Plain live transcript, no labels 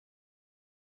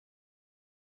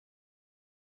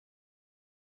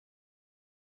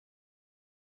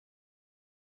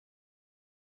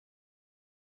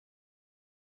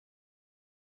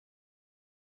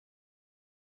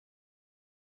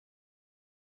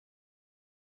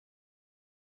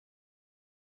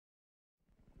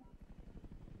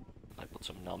put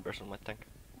some numbers on my tank.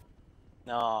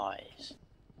 Nice.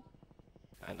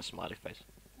 And a smiley face.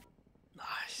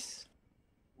 Nice.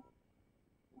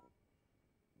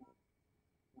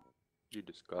 You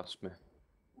disgust me.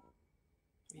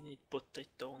 We need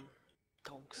potato on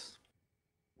tongs.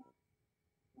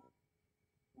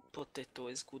 Potato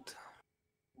is good.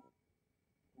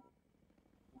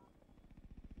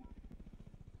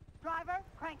 Driver,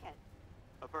 crank it.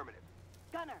 Affirmative.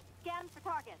 Gunner, scan for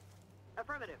targets.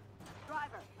 Affirmative.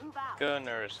 Driver, move out.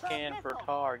 Gunner, scan for missile.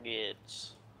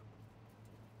 targets.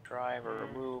 Driver,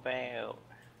 move out.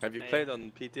 Have you Hey. played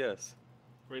on PTS?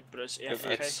 Reapers, yeah, Because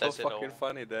okay. it's so says it fucking all.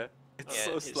 funny there. It's Yeah, so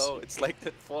it's- slow, it's like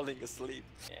they're falling asleep.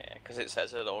 Yeah, because it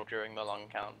says it all during the long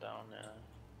countdown,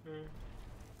 yeah. Mm.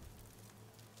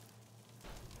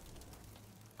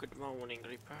 Good morning,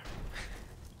 Reaper.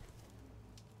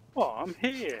 Oh, I'm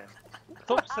here.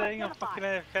 Stop saying I'm fucking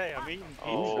AFK. I'm eating pizza.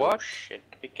 Oh What? shit,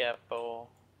 be careful.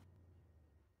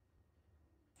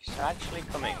 He's actually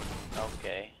coming.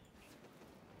 Okay.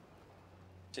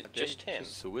 Is it just him?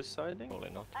 Suiciding? Probably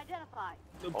not. Identify.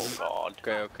 Oh god.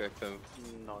 Okay,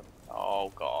 No. Oh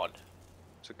god.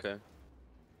 it's okay.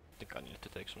 I think I need to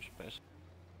take some space.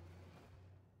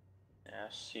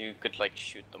 Yes, you could like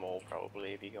shoot them all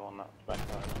probably if you go on that back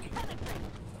island. Penetrate.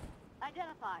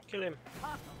 Identify. Kill him.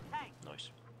 Hostile tank. Nice.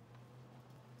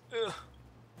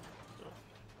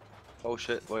 Oh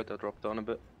shit, wait, I dropped down a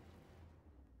bit.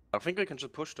 I think we can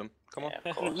just push them. Come on.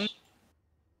 Yeah, of course.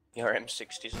 Your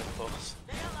M60s, of course.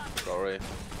 Sorry.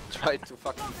 Tried to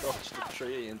fucking dodge the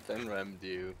tree and then rammed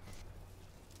you.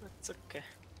 That's okay.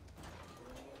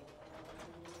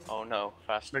 Oh no,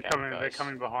 fast They're cap, coming. guys. They're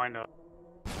coming behind us.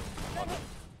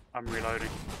 I'm reloading.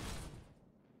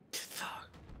 Fuck.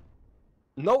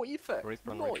 No effect!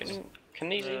 Reaper on No, Reaper. Can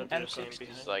these They're coming M60s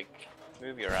behind. like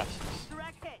move your asses?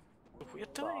 Direct hit. We are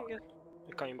doing it.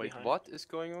 We're coming Wait, behind. what is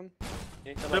going on? You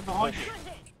need to, They're like, behind push. you.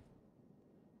 Good hit.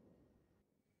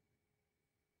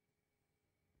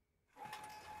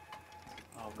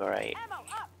 Oh great. Ammo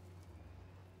up.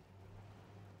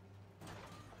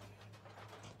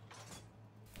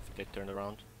 They turned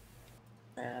around.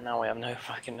 Now we have no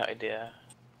fucking idea.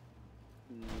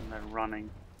 They're running.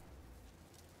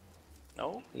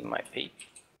 No, he might peek.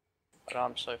 But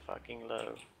I'm so fucking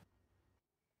low.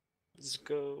 Let's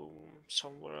go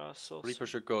somewhere else also. Reaper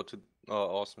should go to.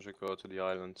 Awesome should go to the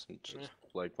islands and just Yeah.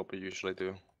 like what we usually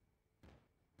do.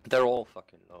 They're all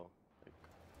fucking low. Like,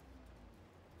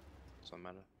 doesn't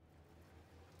matter.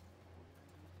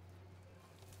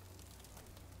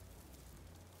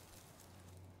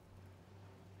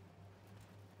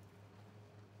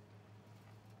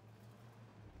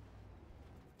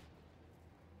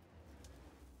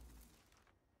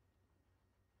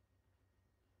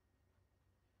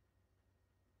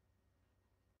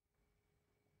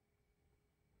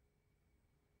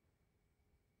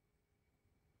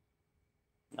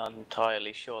 Not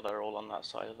entirely sure they're all on that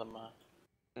side of the map.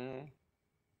 Mm.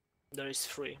 There is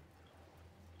 3.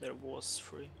 There was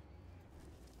 3.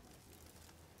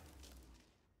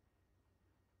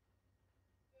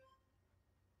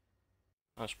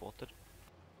 I'm spotted.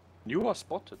 You are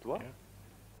spotted, what? Yeah.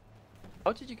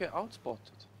 How did you get outspotted?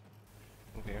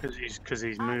 Over here. Because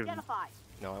he's moving. Identify.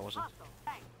 No, I wasn't. Hostile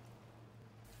tank.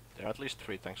 There are at least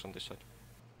 3 tanks on this side.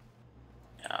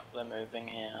 Yeah, they're moving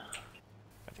here.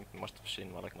 I think they must have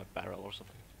seen like my barrel or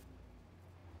something.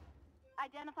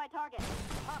 Identify target.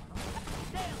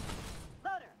 Hostile. Down.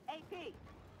 Loader. AP.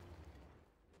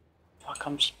 Fuck,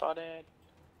 I'm spotted.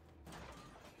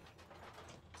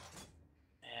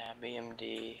 Yeah,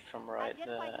 BMD from right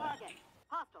Identify there. target.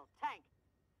 Hostile tank.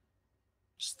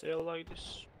 Still like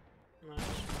this. Nice.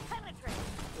 Penetrate.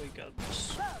 We got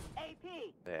this. Load.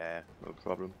 AP. Yeah, no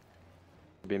problem.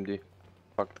 BMD.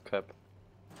 Fuck the cap.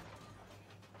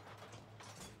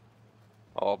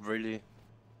 Oh, really?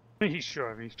 He's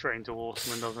sure he's trained to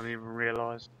awesome and doesn't even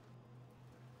realise.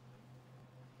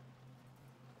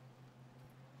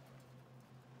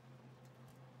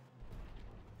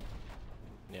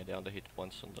 Yeah, the other hit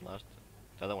points on the last.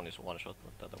 The other one is one shot,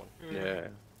 but the other one. Yeah.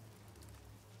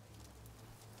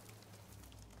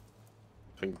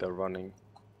 I think they're running.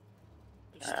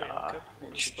 Stay on Ah, cap. you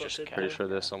I'm should just spotted Pretty there. sure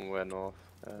they're somewhere north.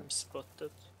 Yeah, I'm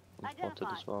spotted. I'm spotted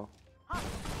as well. Hostile.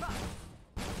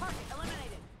 Truck. Target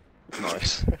eliminated.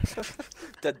 Nice.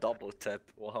 The double tap,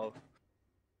 wow.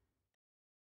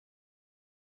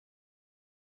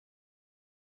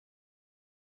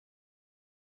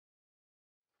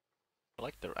 I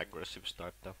like their aggressive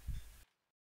start though.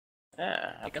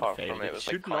 Yeah, They can apart fail from it. it was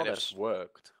Should like not kind of, have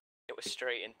worked. it was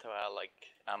straight into our like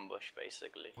ambush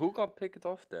basically. Who got picked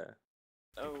off there?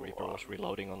 I think Reaper was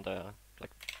reloading on the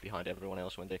like behind everyone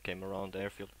else when they came around the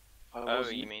airfield. Oh,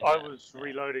 you mean I that, was yeah.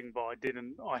 reloading, but I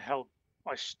didn't.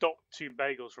 I stopped two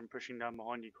bagels from pushing down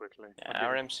behind you quickly. Yeah,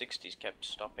 our M60s kept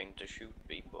stopping to shoot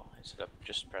people instead of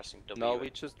just pressing W. No, and we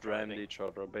just driving. rammed each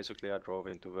other. Basically, I drove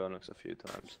into Vernox a few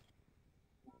times.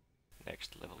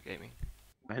 Next level gaming.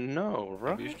 I know,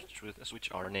 Maybe we right? should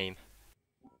switch our name.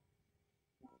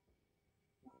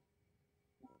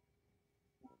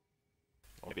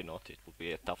 Or maybe not, it would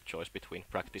be a tough choice between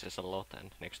practices a lot and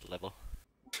next level.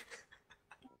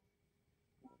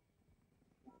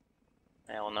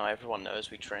 Hell no, everyone knows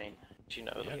we train. Do you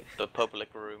know Yeah. the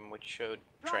public room which showed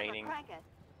training? Driver, crank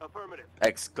it. Affirmative.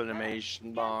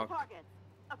 Exclamation Scan mark. for targets.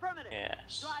 Affirmative.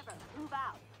 Yes. Driver, move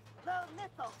out. Load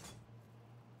missile.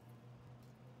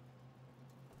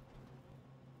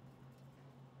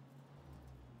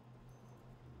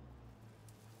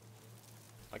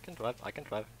 I can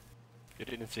drive. You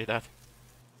didn't see that.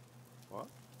 What?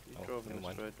 You Oh, drove in never a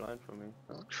mind. straight line from me.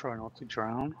 Oh. Try not to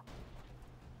drown.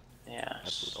 That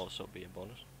Yes. would also be a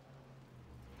bonus.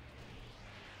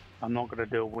 I'm not gonna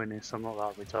do a winning, so I'm not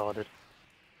that retarded.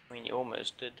 I mean, you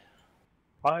almost did.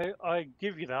 I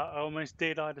give you that. I almost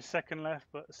did. I had a second left,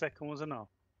 but the second was enough.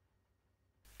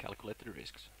 Calculated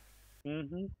risks.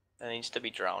 Mm-hmm. There needs to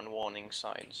be drown warning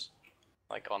signs,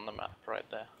 like on the map right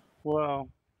there. Well,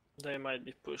 They might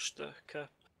be pushed the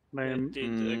cap. maybe. They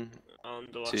did on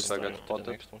the See last if I get time, spotted.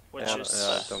 The next one. which Yeah, is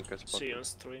yeah, don't get see spotted. on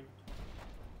stream.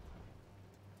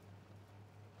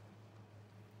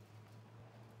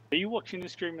 Are you watching the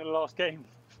stream of the last game?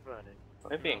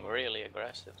 We're being really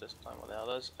aggressive this time with the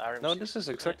others. No, this is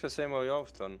exactly the same way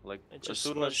I've done. Like, I as just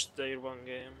soon as... watched their one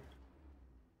game.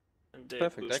 And they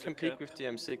Perfect, I pushed can the peek cap. with the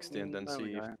M60 and then There we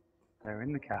see if... go. They're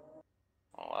in the cap.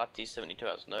 Oh, that T-72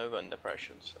 has no gun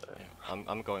depression, so... Yeah,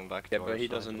 I'm going back to Yeah, but our he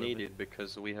side doesn't a little need bit. it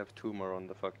because we have tumor on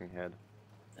the fucking head.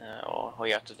 All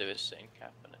you have to do is sit in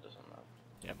cap and it doesn't matter.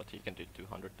 Yeah, but he can do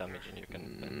 200 damage and you can...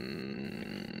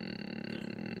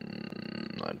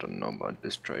 I don't know about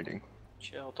this trading.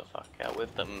 Chill the fuck out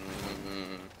with them.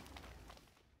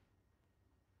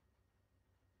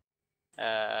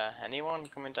 Anyone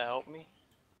coming to help me?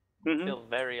 I Mm-hmm. feel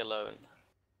very alone.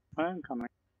 I am coming.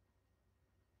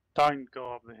 Don't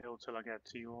go up the hill till I get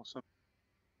to you, awesome.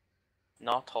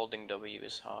 Not holding W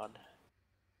is hard.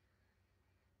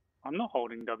 I'm not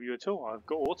holding W at all. I've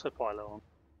got autopilot on.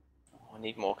 I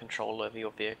need more control over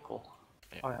your vehicle.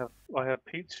 I have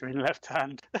pizza in left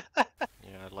hand.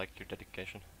 Yeah, I like your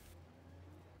dedication.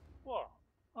 What?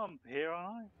 I'm here,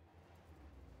 aren't I?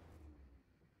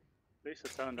 At least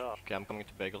I turned up. Okay, I'm coming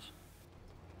to bagels.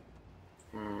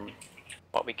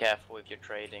 But be careful if you're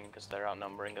trading, because they're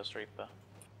outnumbering us, Reaper.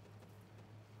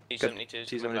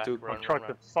 T-72's coming back, T-72. run, I tried run, to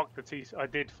run. fuck the T. I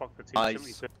did fuck the Nice.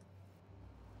 T-72.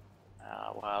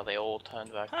 Ah, wow, they all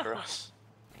turned back for us.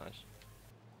 Nice.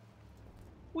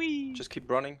 Whee! Just keep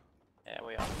running. Yeah,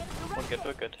 we are.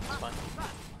 We're good, it's fine.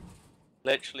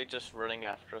 Literally just running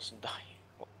after us and dying.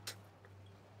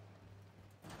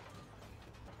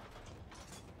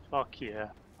 Fuck yeah.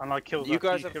 And I killed You that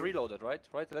guys have T-72. reloaded, right?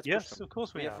 Right, let's push Yes, them. of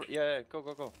course we have. Yeah, yeah, go,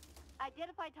 go, go.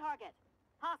 Identify target.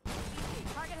 Hostile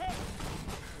CC. Target hit.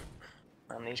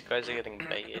 And these guys are getting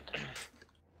baited.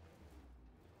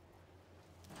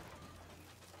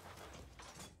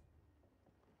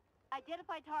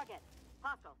 Identify target.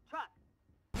 Hostile. Truck.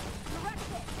 Direct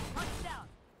hit. Punch down.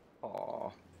 Aw,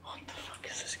 What the fuck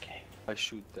is this game? I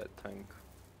shoot that tank.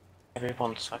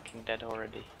 Everyone's fucking dead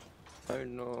already. Oh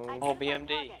no. Oh, Identify BMD.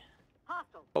 target.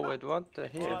 Hostile. Oh wait, what the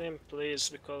Kill hell? him, please,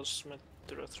 because my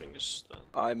turret ring is dead.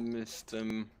 I missed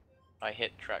him. I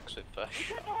hit tracks with first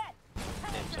Took shot. a hit.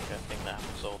 It's like a thing that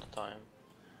happens all the time.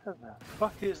 Where the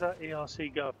fuck is that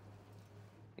ERC go?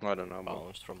 I don't know.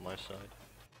 Bounced from my side.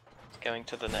 Going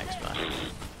to the next match.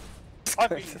 I've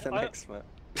To the been, next one.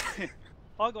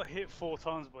 I got hit 4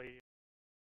 times by